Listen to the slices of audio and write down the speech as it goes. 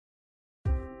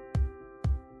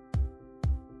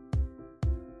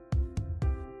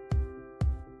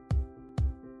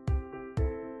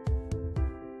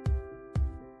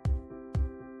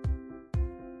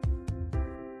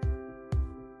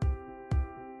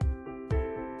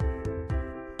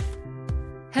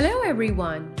Hello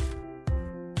everyone.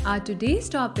 Our today's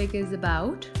topic is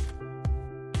about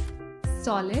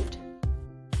solid,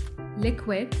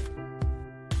 liquid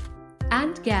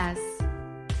and gas.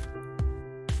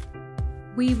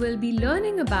 We will be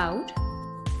learning about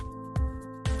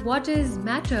what is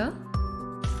matter,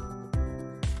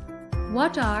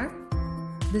 what are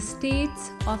the states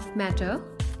of matter,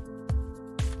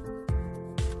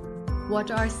 what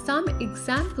are some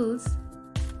examples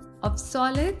of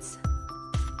solids,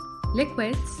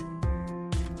 liquids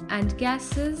and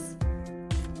gases,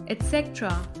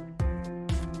 etc.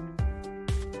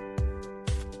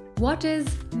 What is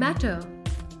matter?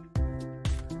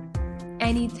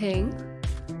 Anything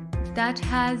that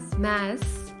has mass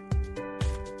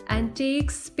and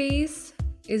takes space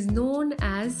is known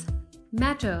as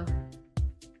matter.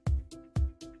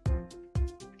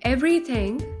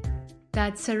 Everything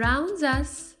that surrounds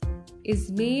us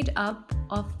is made up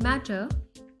of matter,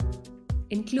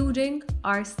 including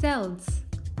ourselves.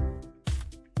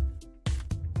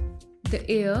 The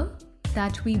air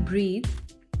that we breathe,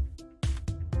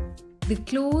 the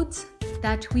clothes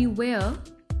that we wear,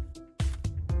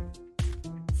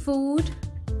 food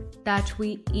that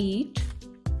we eat,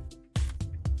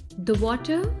 the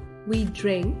water we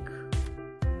drink,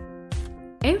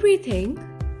 everything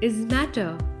is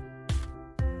matter.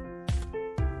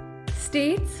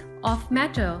 States of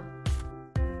matter.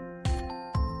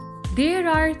 There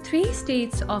are three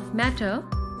states of matter: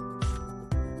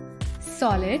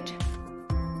 solid,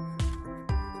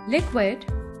 liquid,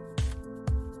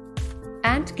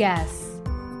 and gas.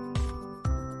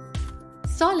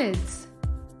 Solids.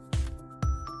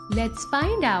 Let's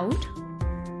find out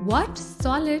what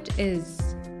solid is.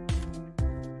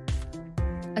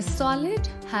 A solid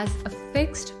has a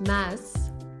fixed mass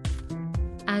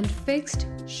and fixed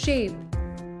shape.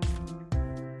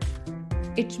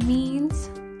 It means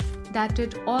that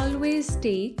it always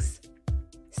takes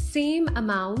same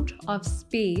amount of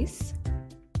space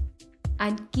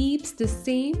and keeps the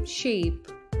same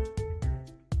shape.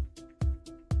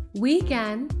 We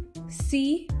can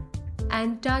see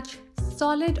and touch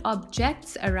solid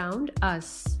objects around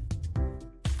us.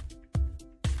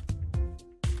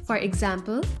 For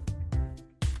example,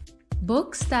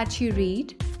 books that you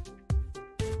read,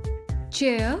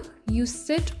 chair you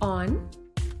sit on,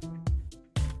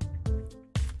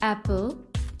 apple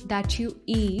that you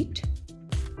eat,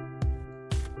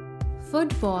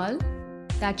 football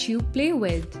that you play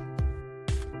with.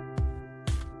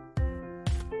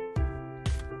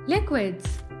 Liquids.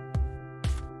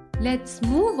 Let's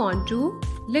move on to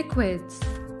liquids.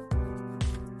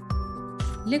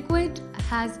 Liquid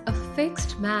has a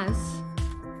fixed mass,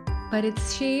 but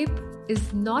its shape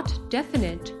is not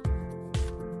definite.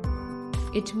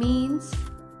 It means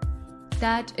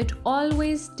that it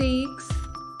always takes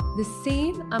the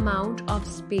same amount of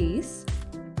space,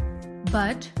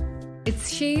 but its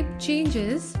shape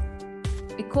changes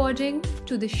according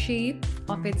to the shape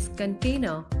of its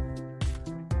container.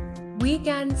 We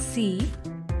can see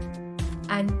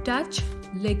and touch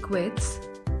liquids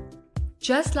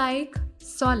just like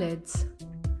solids,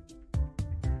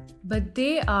 but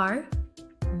they are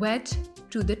wet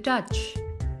to the touch.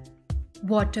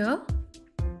 Water,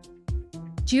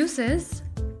 juices,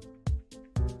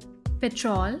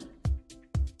 petrol.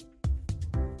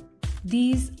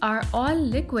 These are all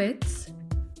liquids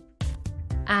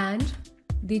and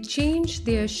they change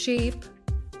their shape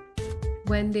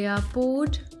when they are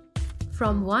poured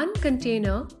from one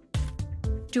container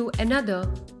to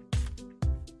another.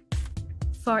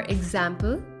 For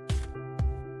example,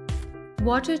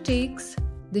 water takes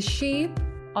the shape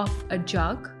of a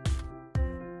jug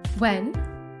when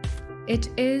it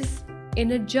is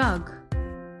in a jug.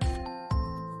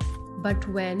 But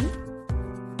when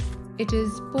it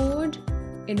is poured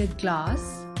in a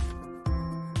glass,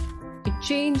 it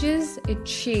changes its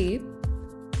shape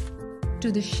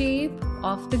to the shape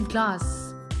of the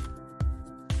glass.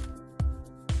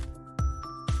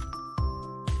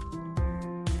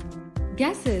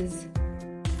 Gases.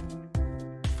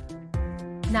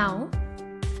 Now,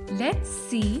 let's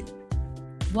see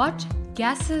what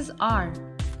gases are.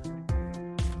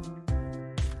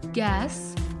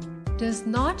 Gas does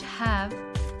not have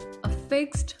a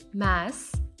fixed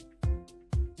mass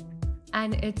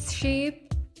and its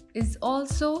shape is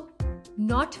also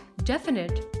not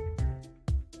definite.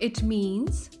 It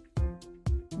means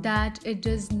that it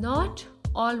does not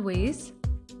always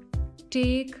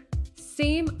take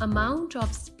same amount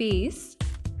of space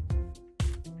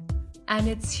and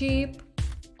its shape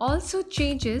also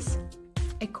changes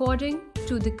according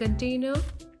to the container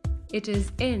it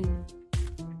is in.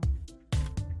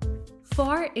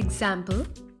 For example,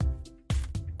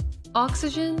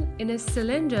 oxygen in a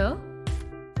cylinder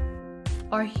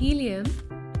or helium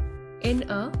in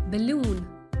a balloon.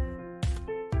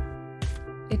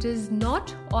 It is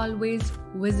not always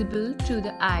visible to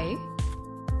the eye,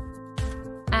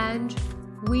 and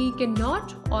we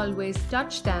cannot always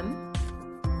touch them,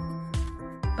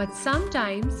 but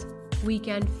sometimes we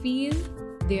can feel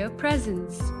their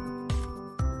presence.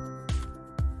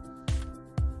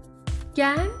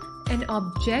 Can an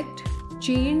object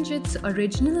change its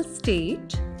original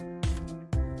state?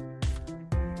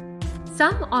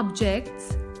 Some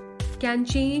objects can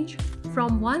change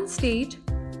from one state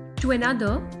to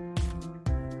another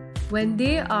when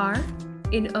they are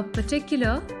in a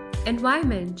particular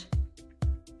environment.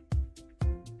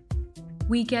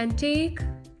 We can take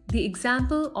the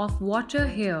example of water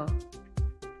here.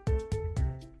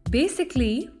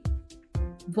 Basically,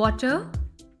 water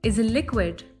is a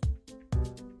liquid,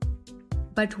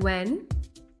 but when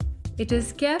it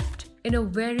is kept in a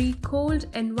very cold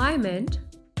environment,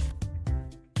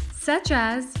 such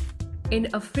as in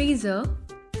a freezer,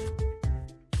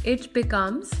 it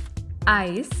becomes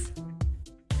ice,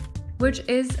 which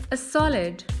is a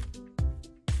solid.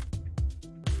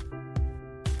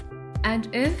 And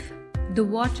if the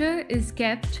water is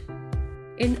kept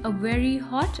in a very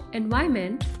hot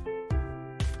environment,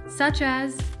 such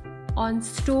as on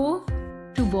stove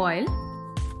to boil,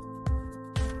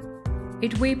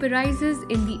 it vaporizes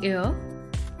in the air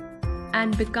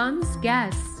and becomes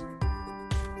gas.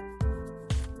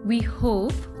 We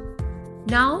hope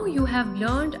now you have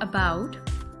learned about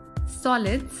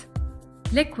solids,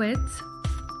 liquids,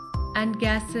 and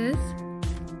gases.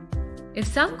 If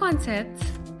some concepts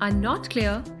are not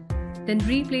clear, then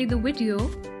replay the video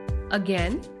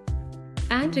again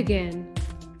and again.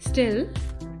 Still,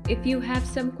 if you have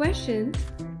some questions,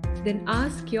 then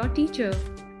ask your teacher.